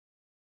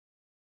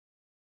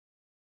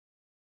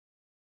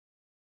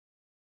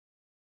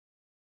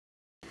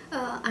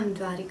I'm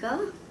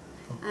Dwarika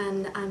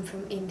and I'm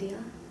from India.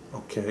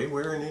 Okay,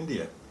 where in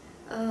India?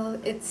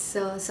 It's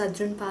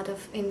southern part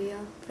of India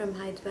from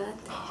Hyderabad.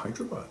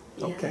 Hyderabad.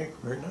 Yeah. Okay,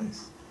 very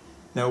nice.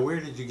 Now, where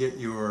did you get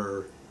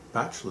your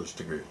bachelor's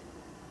degree?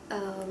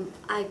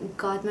 I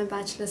got my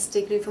bachelor's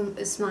degree from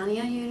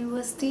Usmania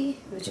University,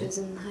 which Okay. is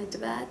in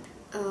Hyderabad.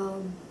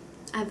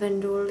 I've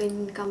enrolled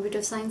in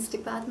computer science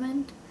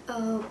department.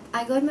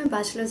 I got my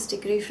bachelor's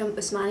degree from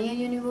Usmania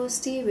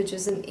University, which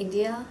is in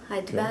India,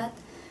 Hyderabad.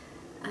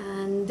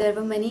 And there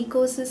were many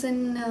courses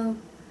in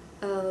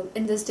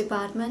this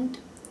department.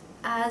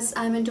 As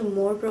I'm into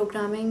more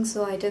programming,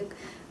 so I took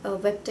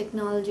web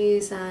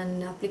technologies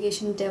and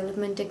application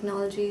development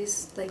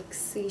technologies like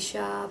C#,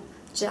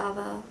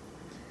 Java.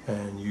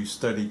 And you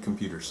studied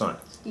computer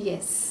science?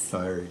 Yes.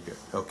 Very good.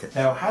 Okay.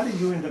 Now, how did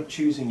you end up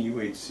choosing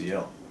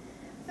UHCL?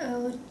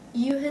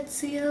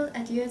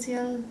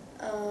 UHCL,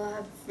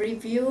 I've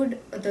reviewed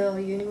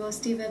the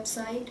university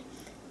website,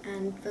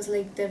 and it was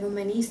like there were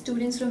many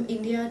students from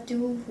India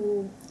too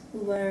who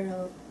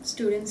were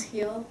students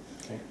here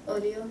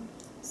earlier.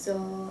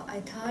 So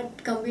I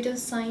thought computer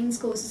science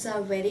courses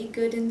are very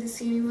good in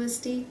this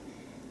university,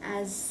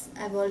 as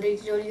I've already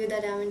told you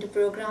that I'm into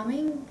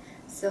programming.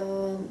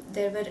 So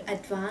there were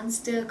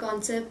advanced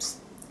concepts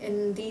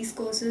in these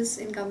courses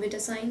in computer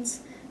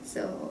science.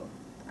 So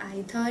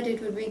I thought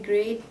it would be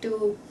great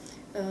to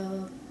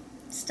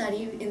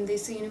study in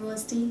this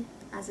university,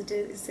 as it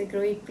is a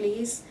great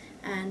place,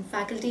 and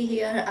faculty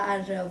here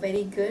are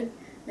very good.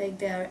 Like,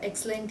 they are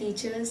excellent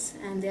teachers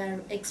and they are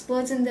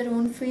experts in their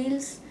own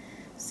fields.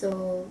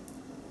 So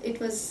it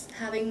was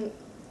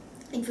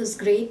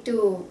great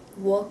to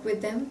work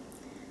with them,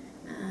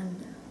 and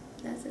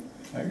that's it.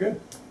 Very good.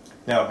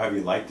 Now, have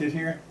you liked it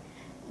here?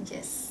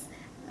 Yes,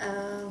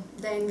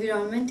 the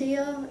environment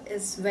here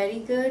is very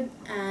good,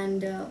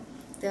 and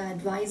the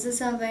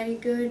advisors are very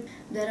good.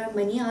 There are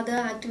many other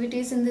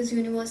activities in this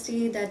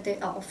university that they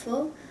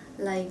offer,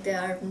 like there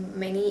are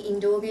many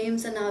indoor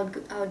games and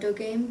outdoor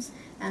games,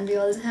 and we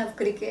also have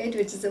cricket,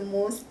 which is the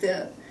most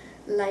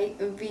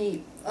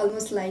we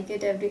almost like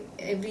it.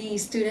 Every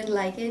student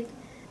like it.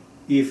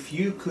 If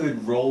you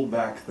could roll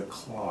back the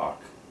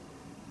clock,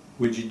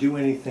 would you do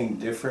anything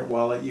different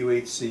while at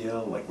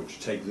UHCL? Like, would you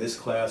take this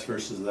class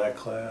versus that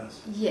class?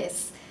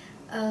 Yes,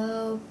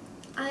 I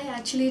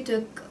actually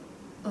took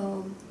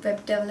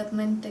web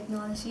development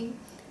technology,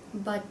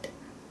 but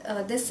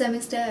this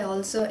semester I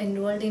also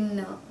enrolled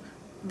in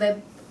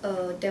web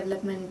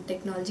development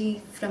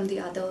technology from the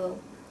other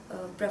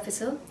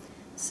professor.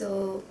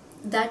 So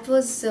that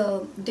was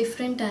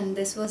different, and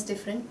this was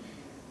different.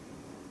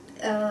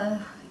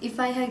 If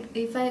I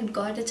had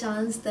got a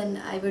chance,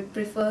 then I would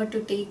prefer to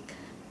take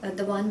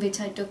the one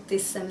which I took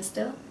this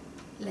semester.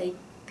 Like,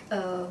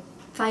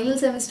 final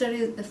semester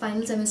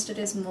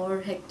is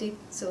more hectic,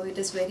 so it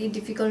is very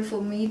difficult for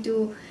me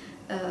to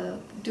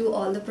do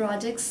all the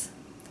projects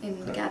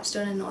in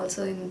Capstone and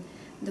also in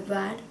the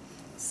WAD.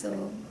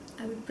 So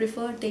I would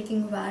prefer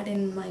taking WAD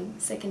in my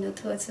second or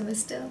third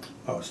semester.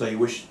 Oh, so you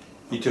wish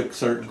you took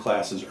certain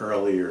classes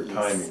earlier, Yes.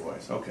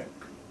 timing-wise. Okay,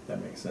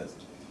 that makes sense.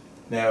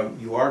 Now,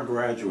 you are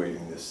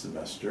graduating this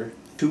semester.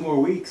 2 more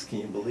weeks, can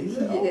you believe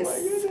it? Yes. Oh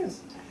my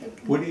goodness.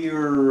 What are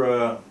your,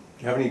 do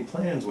you have any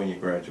plans when you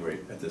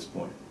graduate at this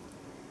point?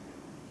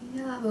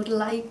 Yeah, I would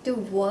like to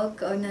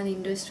work in an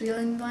industrial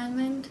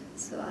environment.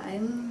 So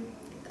I'm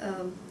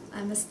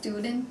a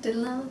student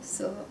till now,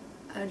 so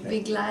I'd be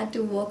glad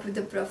to work with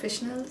the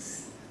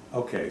professionals.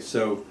 Okay,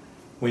 so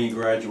when you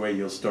graduate,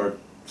 you'll start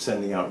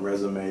sending out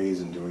resumes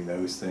and doing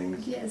those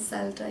things? Yes,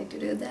 I'll try to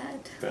do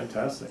that.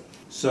 Fantastic.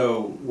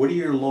 So what are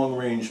your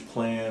long-range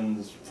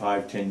plans,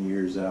 5, 10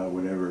 years out,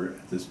 whatever,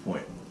 at this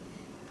point?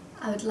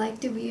 I would like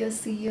to be a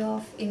CEO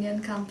of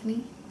Indian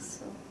company.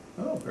 So.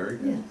 Oh, very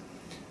good.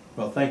 Yeah.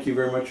 Well, thank you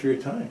very much for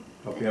your time.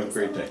 Hope you have a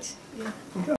great day. Yeah.